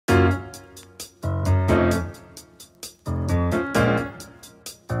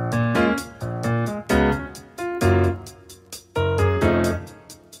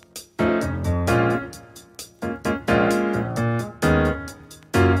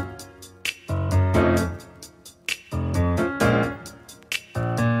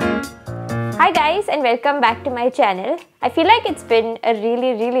Hi guys, and welcome back to my channel. I feel like it's been a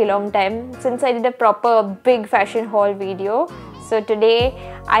really long time since I did a proper big fashion haul video. So today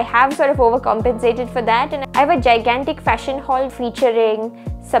I have sort of overcompensated for that, and I have a gigantic fashion haul featuring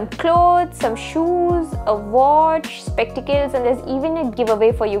some clothes, some shoes, a watch, spectacles, and there's even a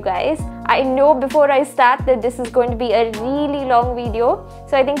giveaway for you guys. I know before I start that this is going to be a really long video,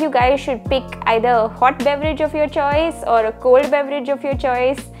 so I think you guys should pick either a hot beverage of your choice or a cold beverage of your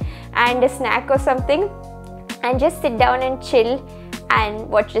choice and a snack or something, and just sit down and chill and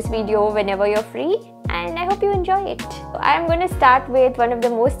watch this video whenever you're free, and I hope you enjoy it. I'm going to start with one of the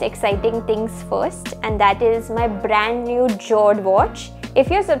most exciting things first, and that is my brand new Jord watch. If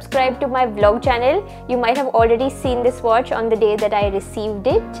you're subscribed to my vlog channel, you might have already seen this watch on the day that I received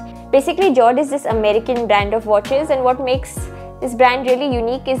it. Basically, Jord is this American brand of watches, and what makes this brand really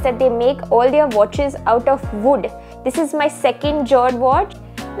unique is that they make all their watches out of wood. This is my second Jord watch.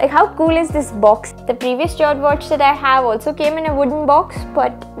 Like, how cool is this box? The previous Jord watch that I have also came in a wooden box,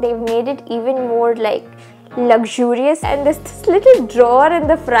 but they've made it even more like luxurious, and there's this little drawer in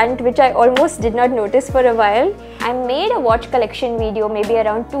the front which I almost did not notice for a while. I made a watch collection video maybe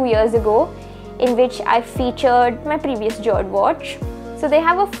around 2 years ago in which I featured my previous Jord watch. So they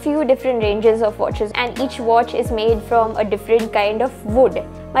have a few different ranges of watches, and each watch is made from a different kind of wood.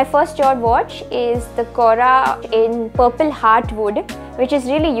 My first Jord watch is the Cora in purple heart wood, which is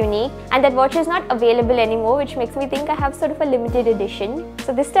really unique, and that watch is not available anymore, which makes me think I have sort of a limited edition.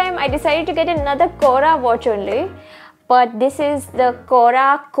 So this time I decided to get another Cora watch only, but this is the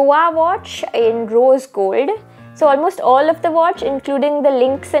Cora Kawaii watch in rose gold. So almost all of the watch, including the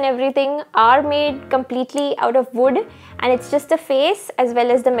links and everything, are made completely out of wood, and it's just the face as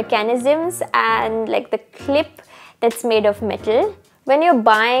well as the mechanisms and like the clip that's made of metal. When you're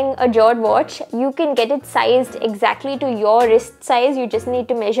buying a Jord watch, you can get it sized exactly to your wrist size. You just need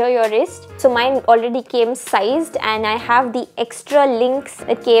to measure your wrist. So mine already came sized, and I have the extra links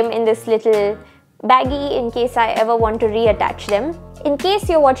that came in this little baggie in case I ever want to reattach them. In case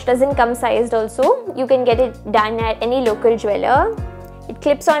your watch doesn't come sized also, you can get it done at any local jeweler. It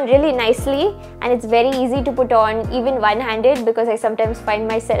clips on really nicely, and it's very easy to put on even one-handed, because I sometimes find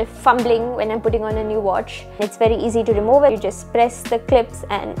myself fumbling when I'm putting on a new watch. It's very easy to remove it. You just press the clips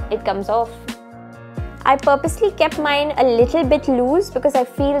and it comes off. I purposely kept mine a little bit loose because I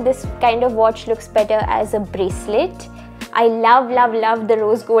feel this kind of watch looks better as a bracelet. I love the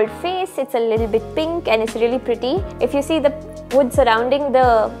rose gold face. It's a little bit pink and it's really pretty. If you see, the wood surrounding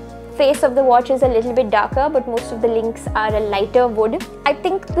the face of the watch is a little bit darker, but most of the links are a lighter wood. I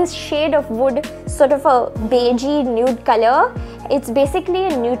think this shade of wood, sort of a beigey nude color, it's basically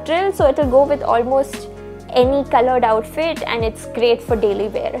a neutral, so it'll go with almost any colored outfit, and it's great for daily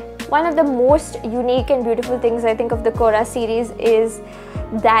wear. One of the most unique and beautiful things I think of the Cora series is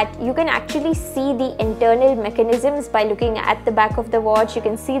that you can actually see the internal mechanisms by looking at the back of the watch. You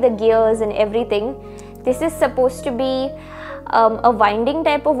can see the gears and everything. This is supposed to be a winding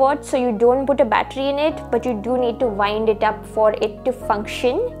type of watch, so you don't put a battery in it, but you do need to wind it up for it to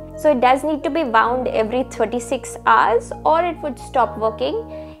function. So it does need to be wound every 36 hours or it would stop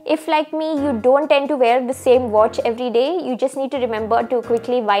working. If, like me, you don't tend to wear the same watch every day, you just need to remember to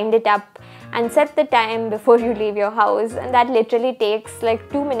quickly wind it up and set the time before you leave your house, and that literally takes like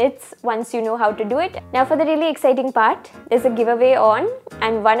 2 minutes once you know how to do it. Now for the really exciting part, there's a giveaway on,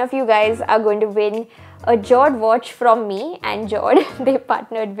 and one of you guys are going to win a Jord watch from me and Jord. They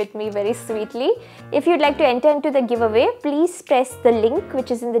partnered with me very sweetly. If you'd like to enter into the giveaway, please press the link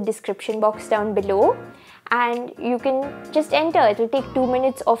which is in the description box down below, and you can just enter. It will take 2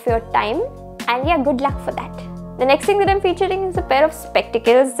 minutes of your time, and yeah, good luck for that. The next thing that I'm featuring is a pair of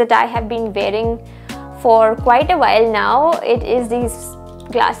spectacles that I have been wearing for quite a while now. It is these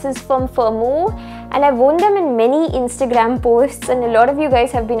glasses from Firmoo, and I've worn them in many Instagram posts, and a lot of you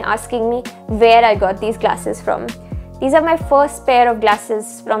guys have been asking me where I got these glasses from. These are my first pair of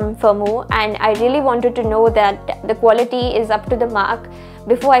glasses from Firmoo, and I really wanted to know that the quality is up to the mark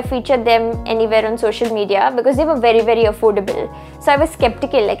before I featured them anywhere on social media, because they were very affordable. So I was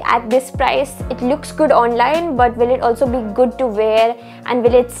skeptical, like, at this price, it looks good online, but will it also be good to wear, and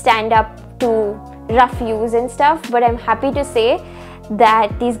will it stand up to rough use and stuff? But I'm happy to say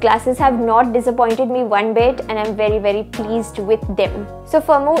that these glasses have not disappointed me one bit, and I'm very pleased with them. So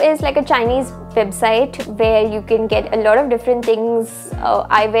Firmoo is like a Chinese website where you can get a lot of different things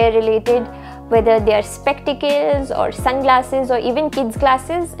eyewear related, whether they are spectacles or sunglasses or even kids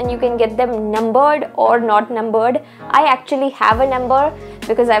glasses, and you can get them numbered or not numbered. I actually have a number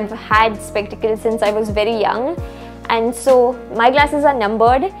because I've had spectacles since I was very young, and so my glasses are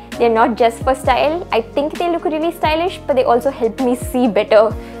numbered. They're not just for style. I think they look really stylish, but they also help me see better,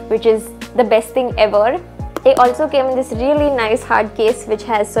 which is the best thing ever. They also came in this really nice hard case which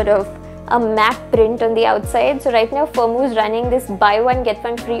has sort of a map print on the outside. So right now Firmoo is running this buy one get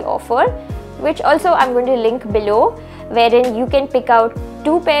one free offer, which also I'm going to link below, wherein you can pick out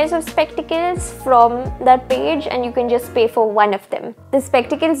 2 pairs of spectacles from that page and you can just pay for one of them. The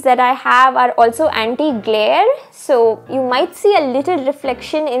spectacles that I have are also anti-glare, so you might see a little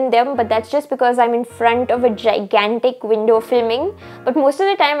reflection in them, but that's just because I'm in front of a gigantic window filming. But most of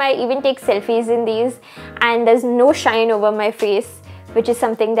the time I even take selfies in these and there's no shine over my face, which is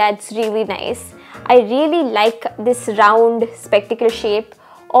something that's really nice. I really like this round spectacle shape.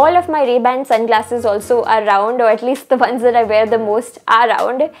 All of my Ray-Ban sunglasses also are round, or at least the ones that I wear the most are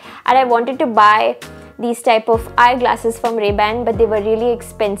round. And I wanted to buy these type of eyeglasses from Ray-Ban, but they were really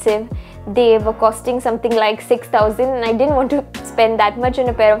expensive. They were costing something like 6,000 and I didn't want to spend that much on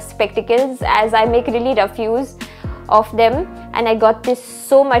a pair of spectacles as I make really rough use of them. And I got this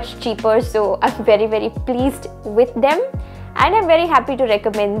so much cheaper, so I'm very, very pleased with them. And I'm very happy to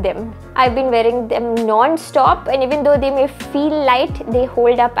recommend them. I've been wearing them non-stop, and even though they may feel light, they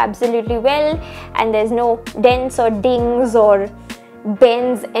hold up absolutely well and there's no dents or dings or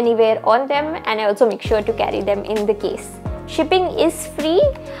bends anywhere on them, and I also make sure to carry them in the case. Shipping is free,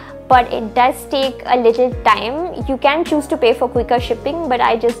 but it does take a little time. You can choose to pay for quicker shipping, but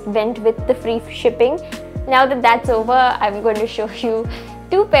I just went with the free shipping. Now that that's over, I'm going to show you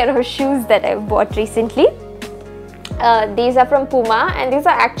 2 pairs of shoes that I bought recently. These are from Puma, and these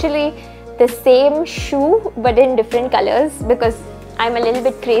are actually the same shoe but in different colors because I'm a little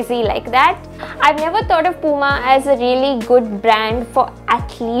bit crazy like that. I've never thought of Puma as a really good brand for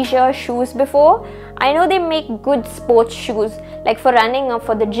athleisure shoes before. I know they make good sports shoes like for running or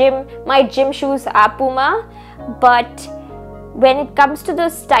for the gym. My gym shoes are Puma, but when it comes to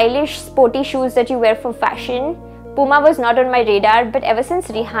those stylish sporty shoes that you wear for fashion, Puma was not on my radar. But ever since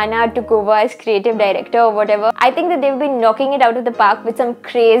Rihanna took over as creative director or whatever, I think that they've been knocking it out of the park with some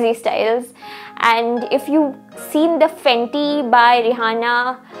crazy styles. And if you've seen the Fenty by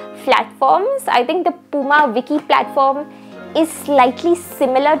Rihanna platforms, I think the Puma Vikky platform is slightly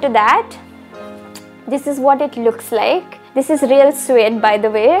similar to that. This is what it looks like. This is real suede, by the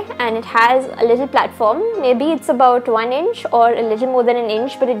way, and it has a little platform. Maybe it's about 1 inch or a little more than an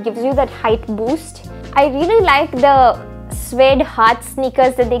inch, but it gives you that height boost. I really like the suede heart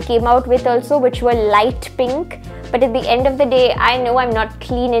sneakers that they came out with also, which were light pink. But at the end of the day, I know I'm not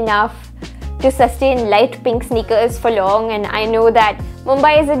clean enough to sustain light pink sneakers for long, and I know that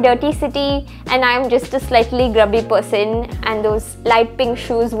Mumbai is a dirty city and I'm just a slightly grubby person, and those light pink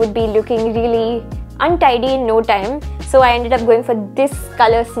shoes would be looking really untidy in no time. So I ended up going for this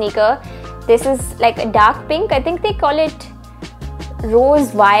color sneaker. This is like a dark pink. I think they call it rose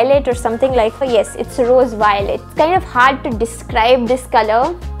violet or something like that. Yes, it's rose violet. It's kind of hard to describe this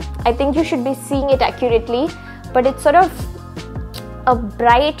color. I think you should be seeing it accurately, but it's sort of a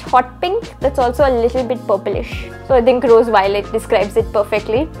bright hot pink that's also a little bit purplish. So I think rose violet describes it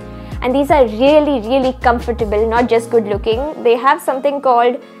perfectly. And these are really, really comfortable, not just good looking. They have something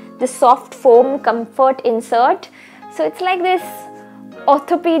called the soft foam comfort insert. So it's like this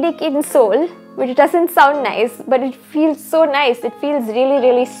orthopedic insole, which doesn't sound nice, but it feels so nice. It feels really,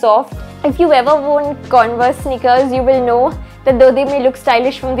 really soft. If you've ever worn Converse sneakers, you will know that though they may look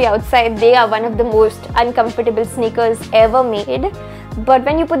stylish from the outside, they are one of the most uncomfortable sneakers ever made. But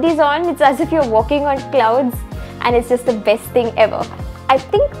when you put these on, it's as if you're walking on clouds, and it's just the best thing ever. I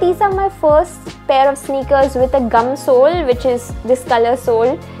think these are my first pair of sneakers with a gum sole, which is this color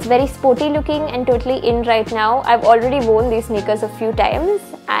sole. It's very sporty looking and totally in right now. I've already worn these sneakers a few times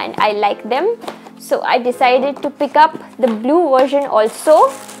and I like them. So I decided to pick up the blue version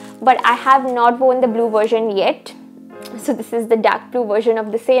also, but I have not worn the blue version yet. So this is the dark blue version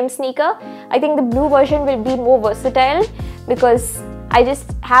of the same sneaker. I think the blue version will be more versatile because I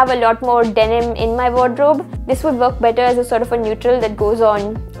just have a lot more denim in my wardrobe. This would work better as a sort of a neutral that goes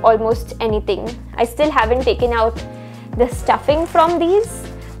on almost anything. I still haven't taken out the stuffing from these,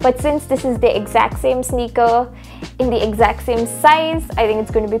 but since this is the exact same sneaker in the exact same size, I think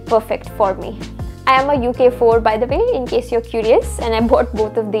it's going to be perfect for me. I am a UK4, by the way, in case you're curious, and I bought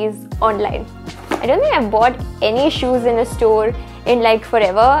both of these online. I don't think I've bought any shoes in a store in like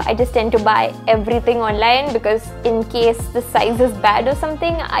forever. I just tend to buy everything online because in case the size is bad or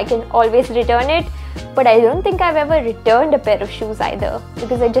something, I can always return it. But I don't think I've ever returned a pair of shoes either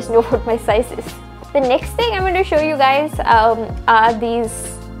because I just know what my size is. The next thing I'm going to show you guys are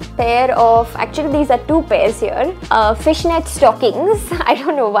these pair of, actually these are 2 pairs here, fishnet stockings. I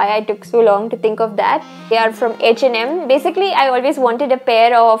don't know why I took so long to think of that. They are from H&M. Basically, I always wanted a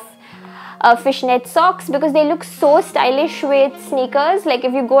pair of fishnet socks because they look so stylish with sneakers. Like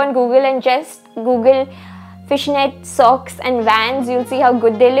if you go on Google and just Google fishnet socks and Vans, you'll see how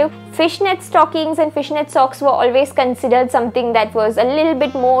good they look. Fishnet stockings and fishnet socks were always considered something that was a little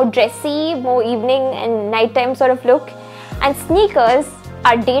bit more dressy, more evening and nighttime sort of look. And sneakers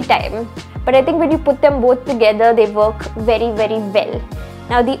are daytime. But I think when you put them both together, they work very, very well.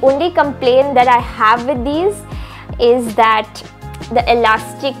 Now the only complaint that I have with these is that the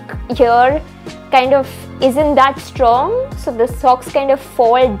elastic here kind of isn't that strong, so the socks kind of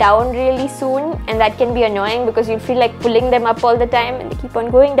fall down really soon, and that can be annoying because you feel like pulling them up all the time and they keep on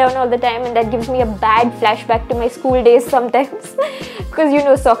going down all the time, and that gives me a bad flashback to my school days sometimes because you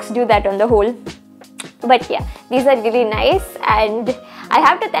know socks do that on the whole. But yeah, these are really nice, and I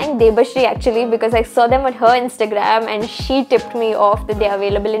have to thank Debashri actually because I saw them on her Instagram and she tipped me off that they are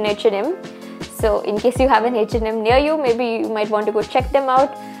available in H&M. So in case you have an H&M near you, maybe you might want to go check them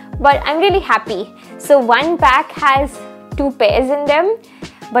out. But I'm really happy. So one pack has 2 pairs in them,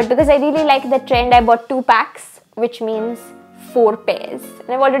 but because I really like the trend, I bought 2 packs, which means 4 pairs,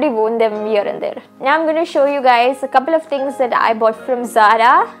 and I've already worn them here and there. Now I'm going to show you guys a couple of things that I bought from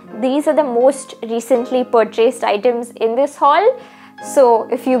Zara. These are the most recently purchased items in this haul, so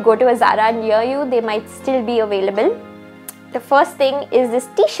if you go to a Zara near you, they might still be available. The first thing is this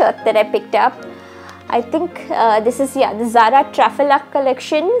t-shirt that I picked up. I think this is the Zara Trafaluc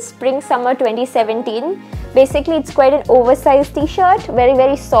collection, Spring Summer 2017. Basically, it's quite an oversized t-shirt, very,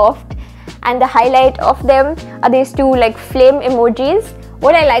 very soft. And the highlight of them are these 2 like flame emojis.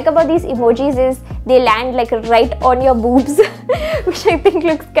 What I like about these emojis is they land like right on your boobs, which I think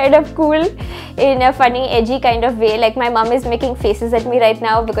looks kind of cool in a funny, edgy kind of way. Like my mom is making faces at me right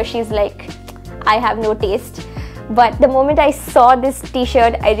now because she's like, I have no taste. But the moment I saw this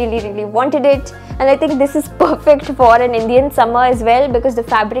t-shirt, I really, really wanted it. And I think this is perfect for an Indian summer as well because the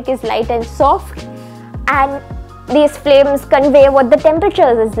fabric is light and soft. And these flames convey what the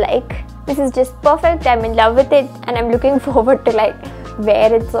temperature is like. This is just perfect. I'm in love with it and I'm looking forward to like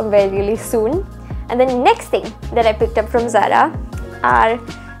wear it somewhere really soon. And the next thing that I picked up from Zara are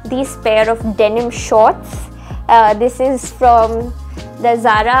these pair of denim shorts. This is from the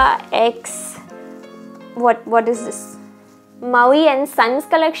Zara X, what is this? Maui and Sons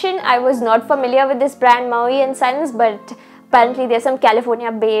collection. I was not familiar with this brand Maui and Sons, but apparently they're some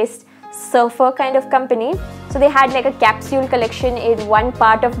California based surfer kind of company. So they had like a capsule collection in one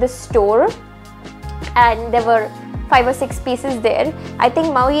part of the store and there were 5 or 6 pieces there. I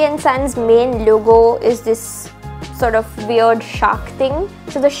think Maui and Sons main logo is this sort of weird shark thing.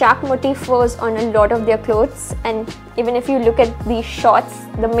 So the shark motif was on a lot of their clothes, and even if you look at these shorts,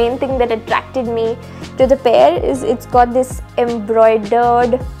 the main thing that attracted me to the pair is it's got this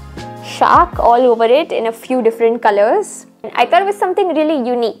embroidered shark all over it in a few different colors. I thought it was something really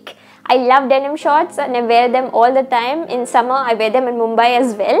unique. I love denim shorts and I wear them all the time. In summer, I wear them in Mumbai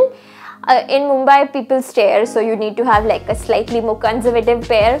as well. In Mumbai, people stare, so you need to have like a slightly more conservative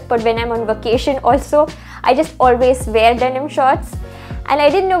pair. But when I'm on vacation also, I just always wear denim shorts. And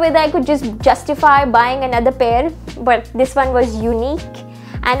I didn't know whether I could just justify buying another pair, but this one was unique.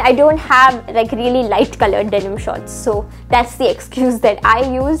 And I don't have like really light colored denim shorts, so that's the excuse that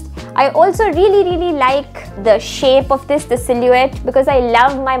I used. I also really like the shape of this, the silhouette, because I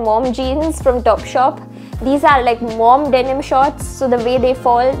love my mom jeans from Topshop. These are like mom denim shorts, so the way they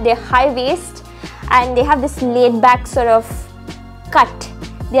fall, they're high waist and they have this laid back sort of cut.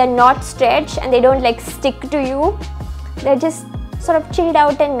 They are not stretched and they don't like stick to you. They're just sort of chilled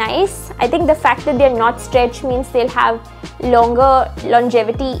out and nice. I think the fact that they're not stretched means they'll have longer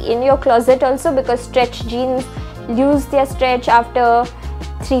longevity in your closet also, because stretch jeans lose their stretch after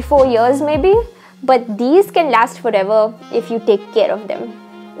 3-4 years maybe, but these can last forever if you take care of them.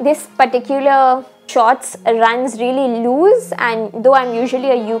 This particular shorts runs really loose, and though I'm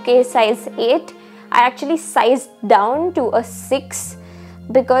usually a UK size 8, I actually sized down to a 6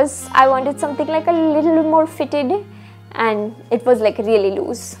 because I wanted something like a little more fitted, and it was like really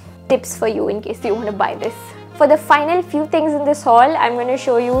loose. Tips for you in case you want to buy this. For the final few things in this haul, I'm going to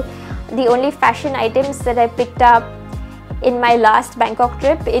show you the only fashion items that I picked up in my last Bangkok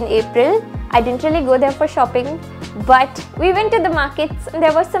trip in April. I didn't really go there for shopping, but we went to the markets and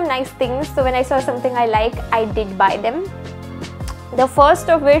there were some nice things, so when I saw something I like, I did buy them. The first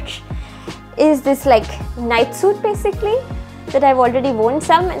of which is this like night suit basically that I've already worn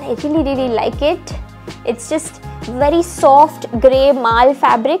some, and I really like it. It's just very soft grey marl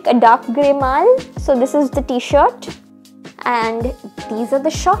fabric, a dark grey marl. So this is the t-shirt and these are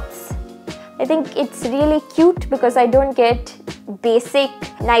the shorts. I think it's really cute because I don't get basic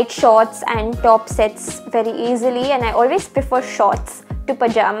night shorts and top sets very easily, and I always prefer shorts to to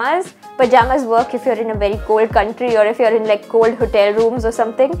pajamas. Pajamas work if you're in a very cold country or if you're in like cold hotel rooms or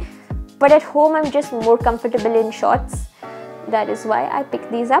something. But at home I'm just more comfortable in shorts. That is why I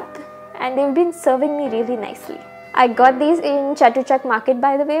picked these up, and they've been serving me really nicely. I got these in Chatuchak market,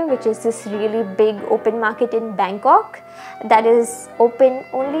 by the way, which is this really big open market in Bangkok that is open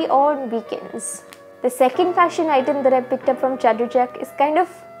only on weekends. The second fashion item that I picked up from Chatuchak is kind of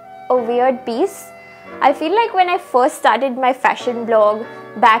a weird piece. I feel like when I first started my fashion blog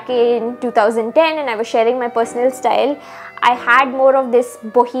back in 2010 and I was sharing my personal style, I had more of this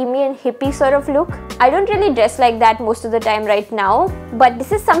bohemian hippie sort of look. I don't really dress like that most of the time right now, but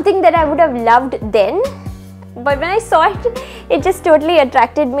this is something that I would have loved then. But when I saw it, it just totally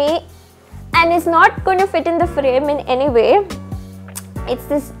attracted me, and it's not going to fit in the frame in any way. It's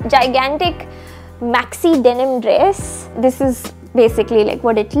this gigantic maxi denim dress. This is basically like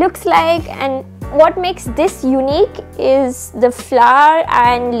what it looks like, and what makes this unique is the flower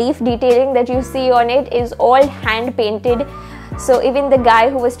and leaf detailing that you see on it is all hand painted. So even the guy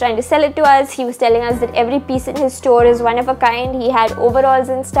who was trying to sell it to us, he was telling us that every piece in his store is one of a kind. He had overalls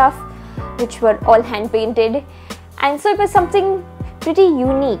and stuff which were all hand painted, and so it was something pretty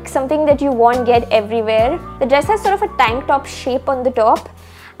unique, something that you won't get everywhere. The dress has sort of a tank top shape on the top,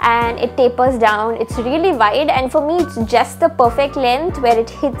 and it tapers down. It's really wide, and for me it's just the perfect length where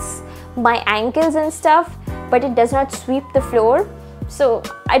it hits my ankles and stuff, but it does not sweep the floor. So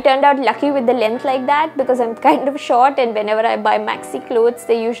I turned out lucky with the length like that, because I'm kind of short, and whenever I buy maxi clothes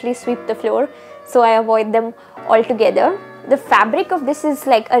they usually sweep the floor, so I avoid them altogether. The fabric of this is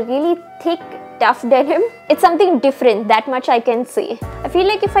like a really thick, tough denim. It's something different, that much I can say. I feel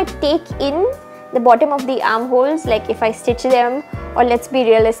like if I take in the bottom of the armholes, like if I stitch them, or let's be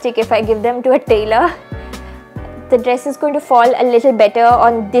realistic, if I give them to a tailor, the dress is going to fall a little better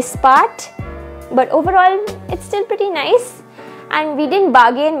on this part. But overall, it's still pretty nice, and we didn't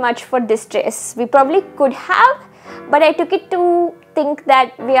bargain much for this dress. We probably could have, but I took it to think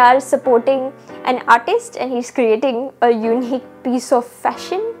that we are supporting an artist and he's creating a unique piece of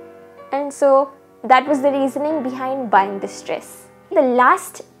fashion, and so that was the reasoning behind buying this dress. The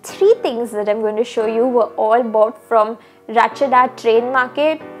last three things that I'm going to show you were all bought from Ratchada train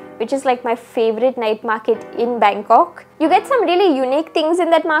market, which is like my favorite night market in Bangkok. You get some really unique things in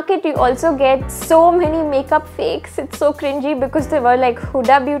that market. You also get so many makeup fakes. It's so cringy because there were like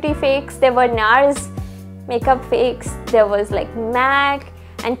Huda Beauty fakes, there were NARS makeup fakes, there was like MAC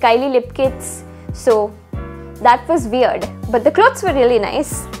and Kylie lip kits. So that was weird, but the clothes were really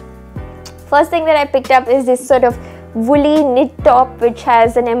nice. First thing that I picked up is this sort of woolly knit top which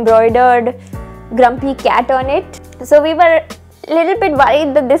has an embroidered grumpy cat on it. So we were a little bit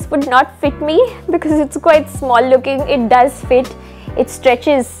worried that this would not fit me because it's quite small looking. It does fit. It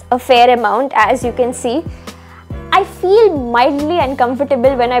stretches a fair amount, as you can see. I feel mildly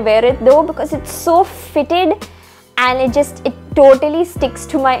uncomfortable when I wear it though, because it's so fitted and it totally sticks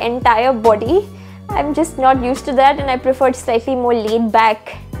to my entire body. I'm just not used to that, and I preferred slightly more laid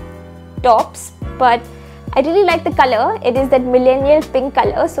back tops, but I really like the color. It is that millennial pink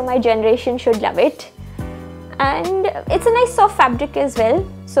color, so my generation should love it. And it's a nice soft fabric as well,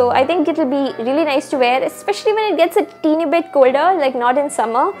 so I think it'll be really nice to wear, especially when it gets a teeny bit colder, like not in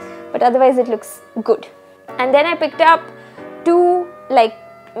summer, but otherwise it looks good. And then I picked up two like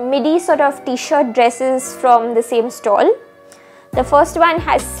midi sort of t-shirt dresses from the same stall. The first one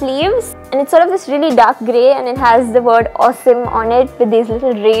has sleeves, and it's sort of this really dark grey, and it has the word awesome on it with these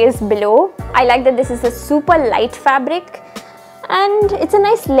little rays below. I like that this is a super light fabric, and it's a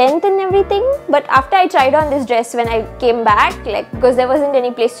nice length and everything. But after I tried on this dress when I came back, like because there wasn't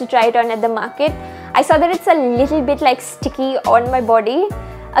any place to try it on at the market, I saw that it's a little bit like sticky on my body.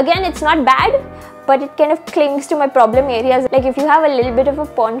 Again, it's not bad, but it kind of clings to my problem areas. Like if you have a little bit of a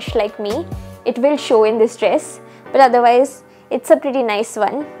paunch like me, it will show in this dress, but otherwise it's a pretty nice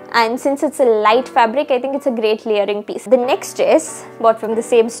one. And since it's a light fabric, I think it's a great layering piece. The next dress, bought from the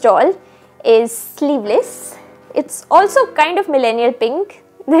same stall, is sleeveless. It's also kind of millennial pink.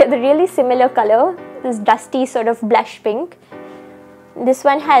 They're the really similar color, this dusty sort of blush pink. This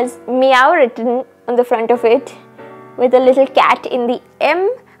one has meow written on the front of it with a little cat in the M.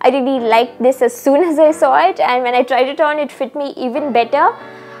 I really liked this as soon as I saw it, and when I tried it on, it fit me even better.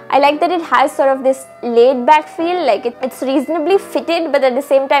 I like that it has sort of this laid back feel, like it's reasonably fitted, but at the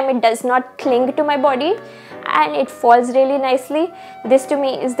same time it does not cling to my body, and it falls really nicely. This to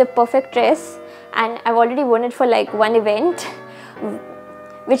me is the perfect dress, and I've already worn it for like one event,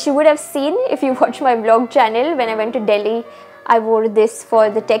 which you would have seen if you watch my vlog channel. When I went to Delhi, I wore this for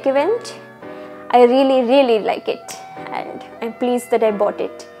the tech event. I really like it, and I'm pleased that I bought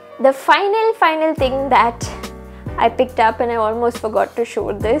it. The final thing that I picked up, and I almost forgot to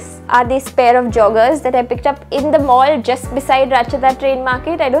show this, are these pair of joggers that I picked up in the mall just beside Ratchada train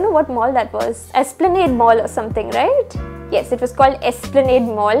market. I don't know what mall that was. Esplanade Mall or something, right? Yes, it was called Esplanade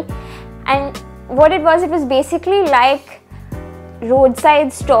Mall. And what it was basically like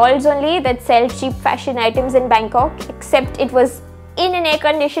roadside stalls only that sell cheap fashion items in Bangkok, except it was in an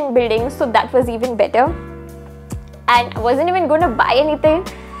air-conditioned building, so that was even better. And I wasn't even going to buy anything,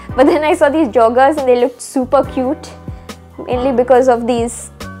 but then I saw these joggers and they looked super cute, mainly because of this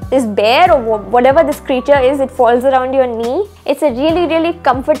bear or whatever this creature is. It falls around your knee. It's a really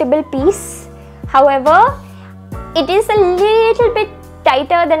comfortable piece. However, it is a little bit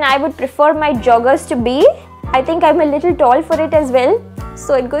tighter than I would prefer my joggers to be. I think I'm a little tall for it as well,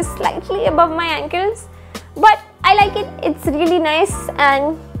 so it goes slightly above my ankles, but I like it. It's really nice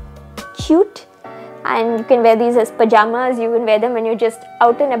and cute, and you can wear these as pajamas. You can wear them when you're just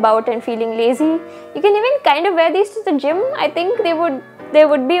out and about and feeling lazy. You can even kind of wear these to the gym. I think they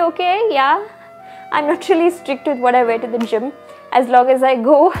would be okay. Yeah, I'm not really strict with what I wear to the gym as long as I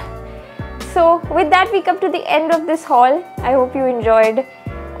go. So with that, we come to the end of this haul. I hope you enjoyed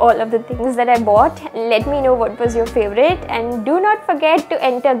all of the things that I bought. Let me know what was your favorite, and do not forget to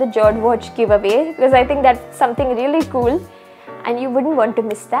enter the Jord watch giveaway, because I think that's something really cool and you wouldn't want to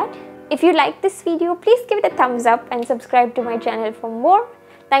miss that. If you like this video, please give it a thumbs up and subscribe to my channel for more.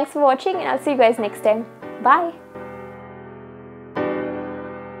 Thanks for watching, and I'll see you guys next time. Bye.